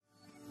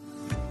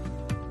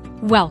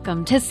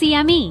Welcome to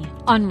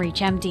CME on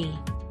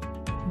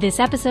ReachMD.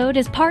 This episode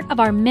is part of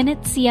our Minute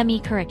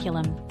CME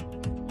curriculum.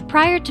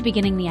 Prior to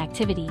beginning the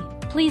activity,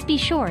 please be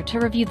sure to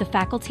review the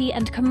faculty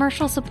and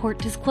commercial support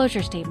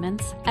disclosure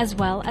statements as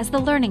well as the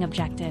learning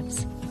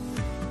objectives.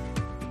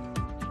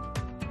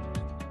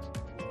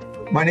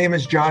 My name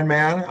is John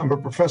Mann. I'm a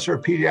professor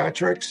of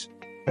pediatrics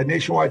at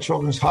Nationwide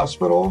Children's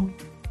Hospital,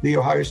 The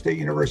Ohio State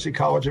University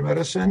College of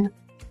Medicine.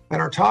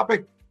 And our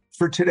topic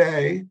for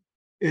today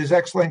is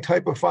X-linked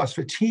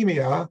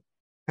hypophosphatemia,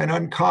 an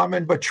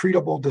uncommon but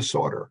treatable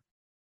disorder.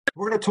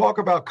 We're going to talk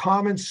about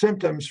common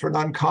symptoms for an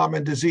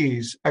uncommon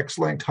disease,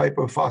 X-linked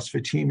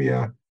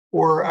hypophosphatemia,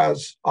 or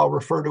as I'll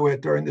refer to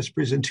it during this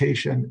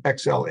presentation,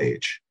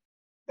 XLH.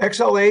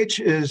 XLH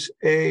is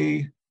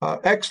a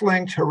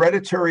X-linked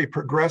hereditary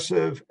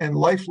progressive and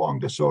lifelong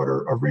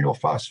disorder of renal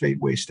phosphate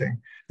wasting.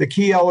 The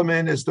key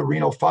element is the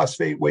renal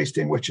phosphate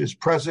wasting, which is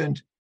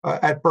present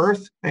at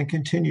birth and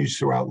continues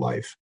throughout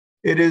life.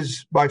 It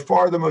is by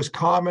far the most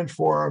common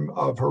form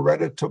of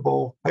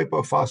hereditable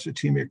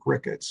hypophosphatemic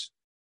rickets.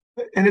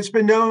 And it's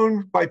been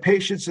known by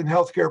patients and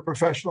healthcare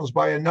professionals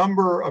by a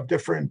number of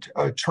different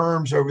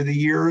terms over the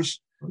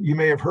years. You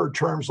may have heard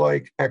terms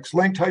like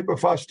X-linked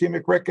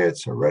hypophosphatemic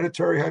rickets,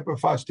 hereditary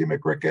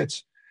hypophosphatemic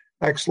rickets,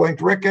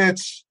 X-linked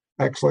rickets,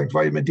 X-linked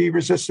vitamin D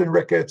resistant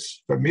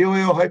rickets,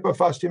 familial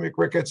hypophosphatemic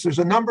rickets. There's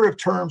a number of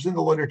terms in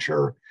the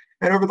literature.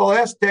 And over the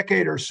last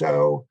decade or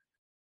so,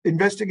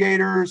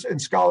 investigators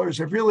and scholars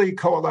have really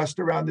coalesced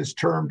around this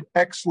term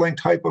X-linked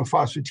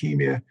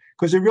hypophosphatemia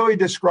because it really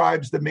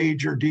describes the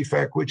major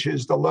defect, which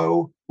is the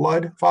low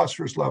blood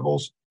phosphorus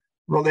levels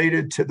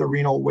related to the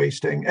renal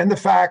wasting and the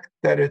fact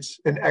that it's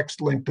an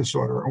X-linked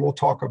disorder. And we'll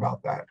talk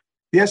about that.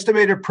 The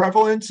estimated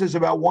prevalence is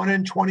about 1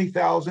 in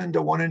 20,000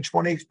 to 1 in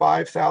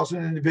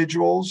 25,000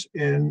 individuals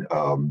in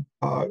the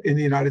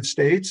United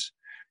States.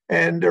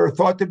 And there are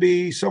thought to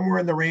be somewhere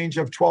in the range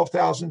of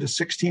 12,000 to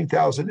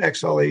 16,000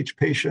 XLH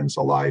patients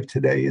alive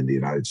today in the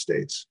United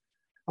States.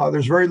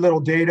 There's very little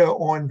data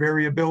on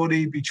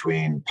variability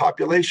between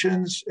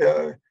populations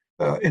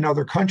in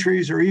other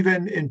countries or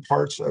even in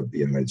parts of the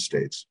United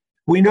States.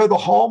 We know the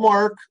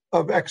hallmark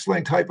of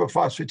X-linked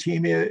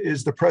hypophosphatemia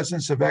is the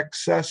presence of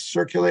excess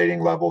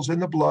circulating levels in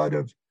the blood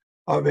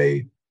of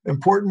a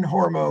important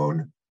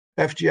hormone,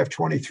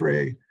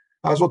 FGF23.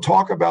 As we'll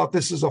talk about,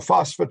 this is a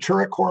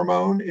phosphaturic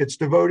hormone. It's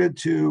devoted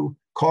to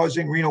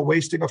causing renal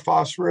wasting of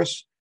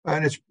phosphorus,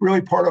 and it's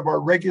really part of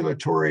our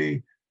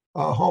regulatory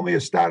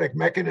homeostatic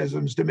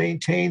mechanisms to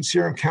maintain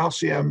serum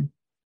calcium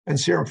and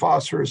serum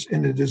phosphorus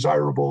in the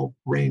desirable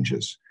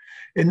ranges.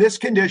 In this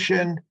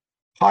condition,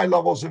 high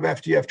levels of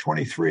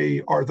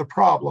FGF23 are the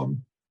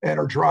problem and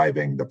are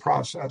driving the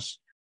process.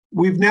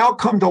 We've now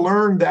come to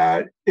learn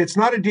that it's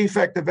not a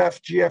defect of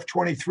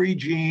FGF23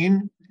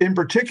 gene in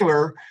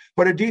particular,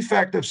 but a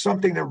defect of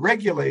something that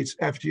regulates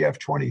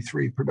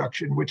FGF23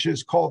 production, which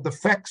is called the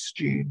PHEX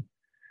gene.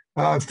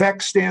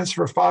 PHEX stands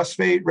for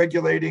phosphate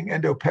regulating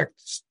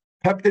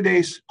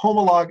endopeptidase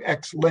homolog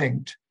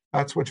X-linked.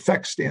 That's what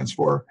PHEX stands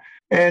for.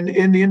 And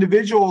in the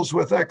individuals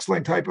with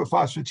X-linked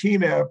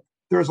hypophosphatemia,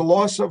 there's a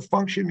loss of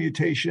function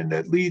mutation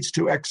that leads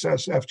to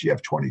excess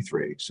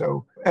FGF23.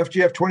 So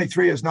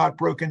FGF23 is not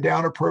broken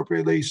down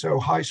appropriately, so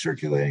high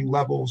circulating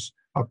levels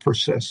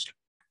persist.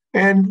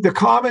 And the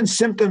common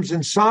symptoms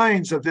and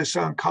signs of this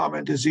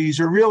uncommon disease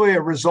are really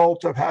a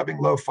result of having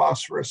low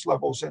phosphorus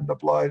levels in the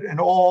blood and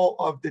all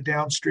of the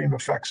downstream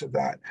effects of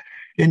that.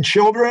 In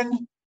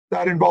children,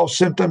 that involves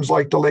symptoms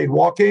like delayed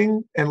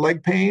walking and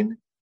leg pain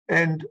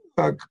and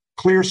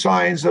clear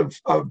signs of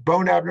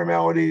bone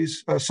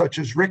abnormalities such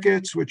as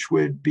rickets, which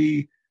would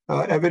be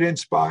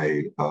evidenced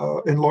by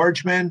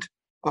enlargement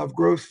of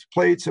growth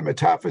plates and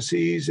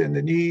metaphyses in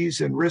the knees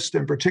and wrist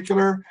in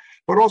particular,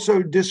 but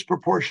also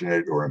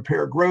disproportionate or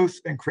impaired growth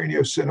and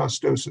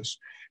craniosynostosis.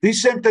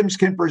 These symptoms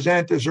can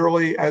present as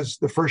early as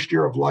the first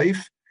year of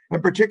life,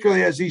 and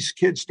particularly as these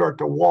kids start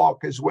to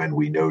walk is when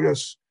we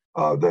notice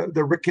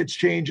the rickets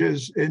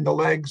changes in the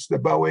legs, the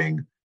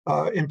bowing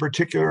in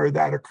particular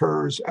that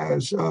occurs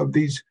as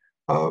these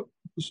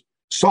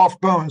soft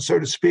bones, so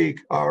to speak,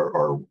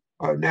 are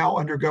now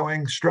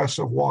undergoing stress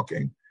of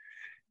walking.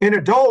 In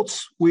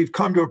adults, we've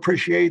come to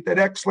appreciate that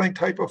X-linked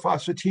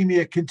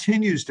hypophosphatemia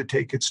continues to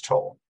take its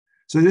toll.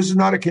 So this is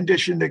not a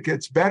condition that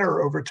gets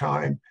better over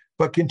time,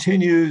 but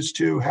continues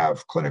to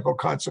have clinical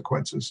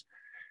consequences.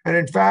 And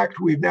in fact,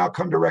 we've now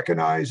come to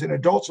recognize in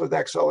adults with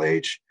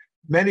XLH,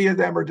 many of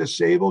them are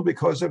disabled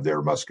because of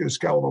their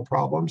musculoskeletal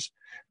problems.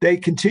 They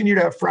continue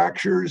to have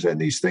fractures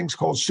and these things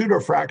called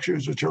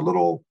pseudofractures, which are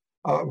little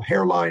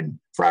hairline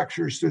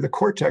fractures through the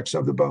cortex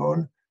of the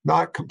bone,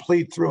 not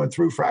complete through and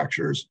through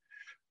fractures.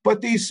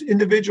 But these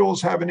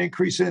individuals have an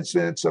increased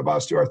incidence of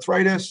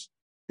osteoarthritis.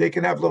 They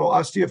can have little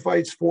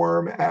osteophytes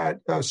form at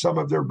some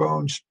of their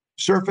bone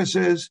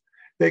surfaces.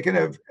 They can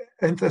have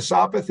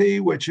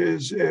enthesopathy, which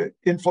is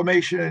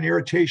inflammation and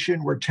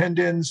irritation where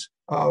tendons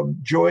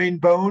join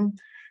bone.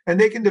 And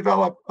they can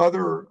develop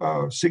other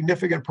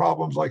significant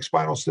problems like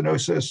spinal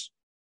stenosis,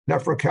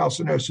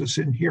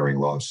 nephrocalcinosis, and hearing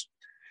loss.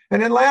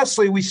 And then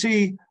lastly, we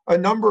see a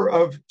number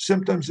of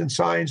symptoms and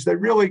signs that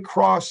really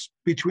cross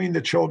between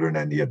the children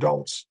and the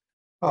adults.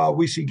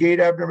 We see gait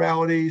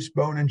abnormalities,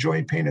 bone and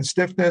joint pain and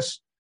stiffness,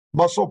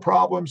 muscle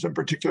problems, in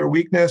particular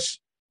weakness,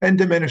 and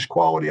diminished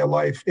quality of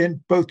life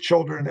in both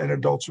children and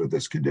adults with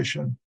this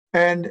condition.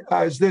 And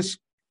as this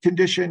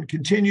condition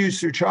continues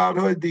through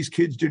childhood, these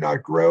kids do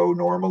not grow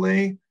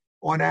normally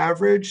on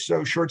average,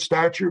 so short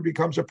stature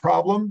becomes a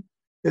problem,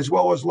 as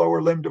well as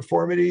lower limb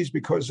deformities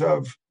because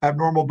of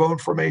abnormal bone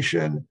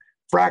formation,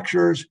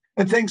 fractures,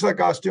 and things like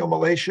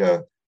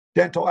osteomalacia,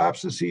 dental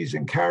abscesses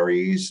and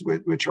caries,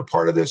 which are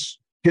part of this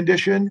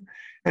condition,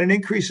 and an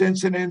increased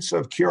incidence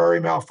of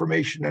Chiari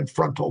malformation and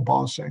frontal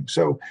bossing.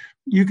 So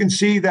you can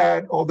see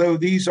that although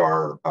these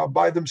are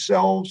by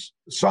themselves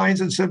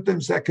signs and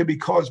symptoms that can be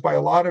caused by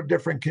a lot of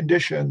different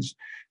conditions,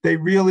 they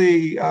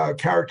really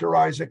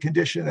characterize a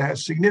condition that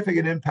has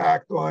significant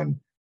impact on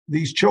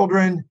these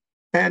children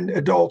and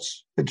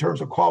adults in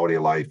terms of quality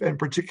of life, and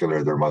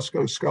particularly their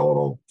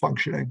musculoskeletal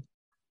functioning.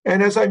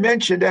 And as I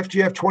mentioned,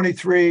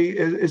 FGF23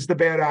 is the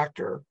bad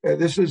actor.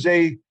 This is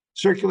a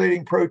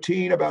circulating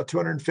protein, about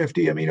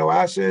 250 amino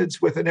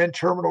acids, with an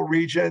N-terminal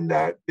region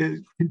that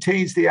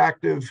contains the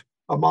active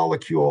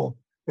molecule.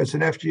 It's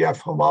an FGF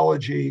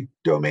homology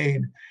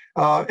domain.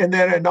 And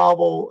then a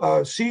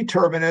novel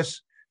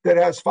C-terminus that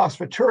has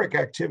phosphaturic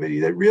activity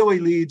that really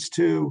leads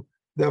to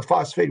the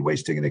phosphate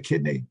wasting in the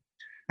kidney.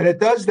 And it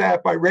does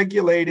that by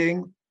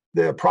regulating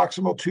the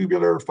proximal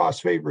tubular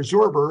phosphate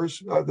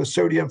resorbers, the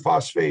sodium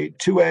phosphate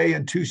 2A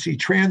and 2C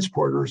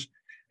transporters,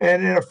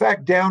 and in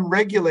effect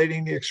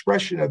down-regulating the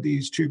expression of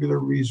these tubular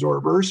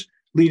resorbers,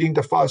 leading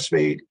to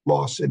phosphate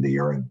loss in the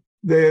urine.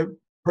 The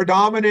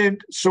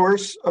predominant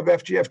source of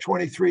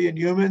FGF23 in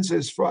humans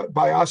is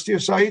by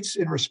osteocytes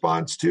in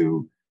response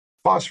to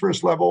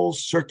phosphorus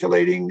levels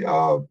circulating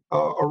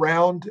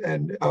around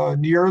and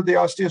near the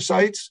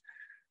osteocytes.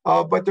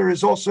 But there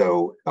is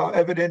also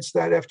evidence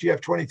that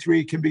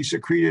FGF23 can be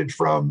secreted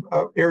from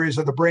areas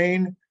of the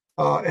brain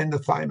and the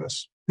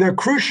thymus. The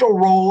crucial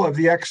role of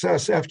the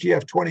excess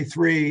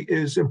FGF23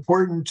 is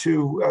important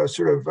to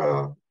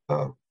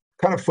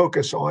kind of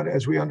focus on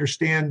as we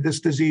understand this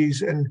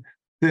disease and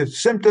the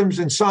symptoms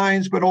and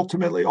signs, but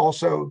ultimately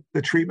also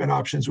the treatment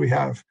options we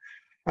have.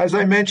 As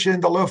I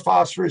mentioned, the low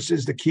phosphorus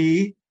is the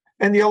key,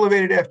 and the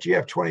elevated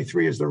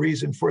FGF23 is the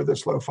reason for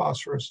this low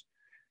phosphorus.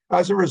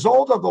 As a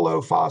result of the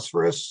low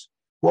phosphorus,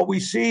 what we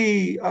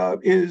see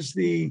is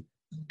the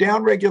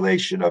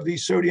downregulation of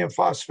these sodium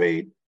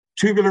phosphate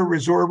tubular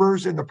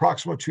resorbers in the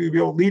proximal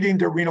tubule, leading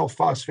to renal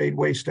phosphate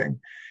wasting.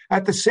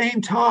 At the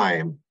same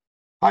time,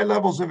 high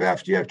levels of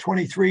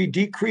FGF23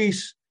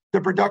 decrease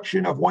the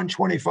production of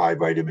 1,25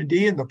 vitamin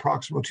D in the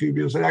proximal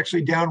tubules. It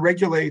actually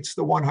downregulates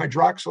the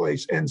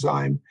 1-hydroxylase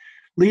enzyme,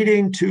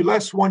 leading to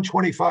less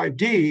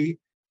 1,25D,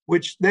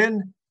 which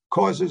then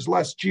causes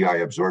less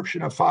GI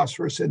absorption of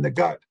phosphorus in the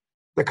gut.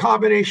 The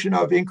combination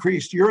of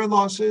increased urine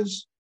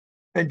losses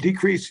and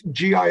decreased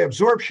GI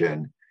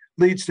absorption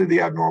leads to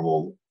the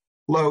abnormal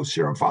low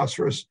serum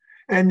phosphorus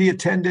and the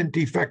attendant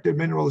defective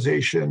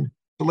mineralization,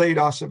 delayed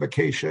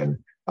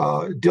ossification,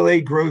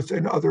 delayed growth,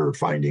 and other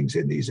findings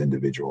in these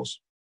individuals.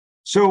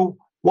 So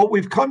what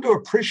we've come to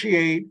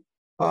appreciate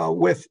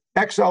with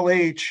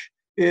XLH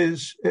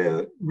is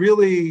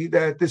really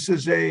that this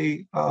is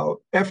a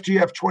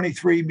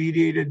FGF23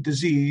 mediated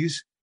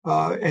disease.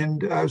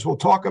 And as we'll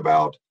talk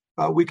about,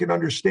 we can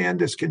understand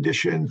this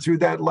condition through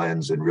that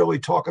lens and really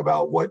talk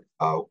about what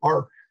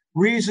are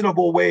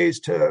reasonable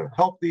ways to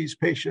help these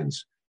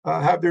patients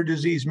have their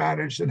disease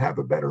managed and have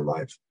a better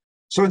life.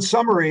 So in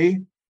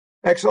summary,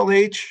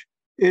 XLH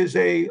is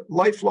a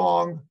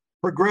lifelong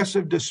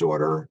progressive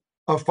disorder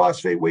of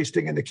phosphate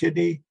wasting in the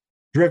kidney,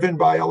 driven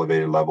by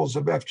elevated levels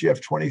of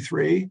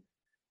FGF23.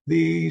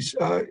 These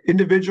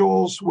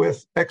individuals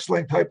with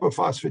X-linked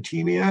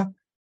hypophosphatemia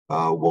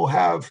will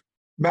have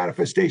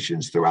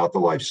manifestations throughout the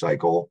life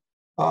cycle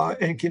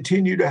and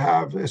continue to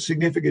have a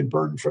significant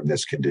burden from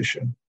this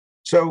condition.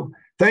 So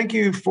thank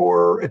you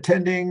for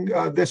attending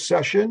this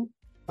session,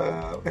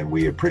 and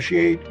we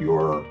appreciate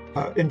your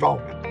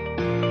involvement.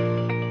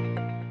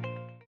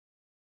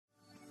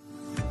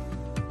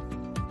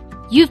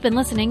 You've been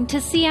listening to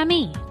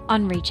CME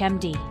on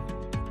ReachMD.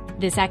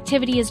 This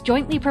activity is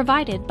jointly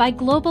provided by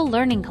Global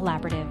Learning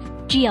Collaborative,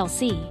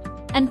 GLC,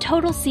 and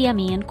Total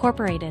CME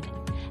Incorporated,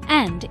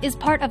 and is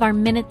part of our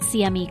Minute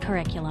CME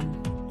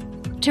curriculum.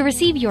 To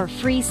receive your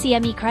free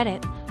CME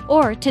credit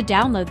or to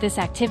download this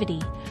activity,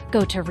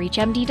 go to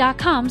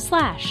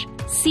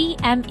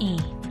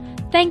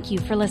reachmd.com/CME. Thank you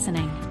for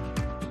listening.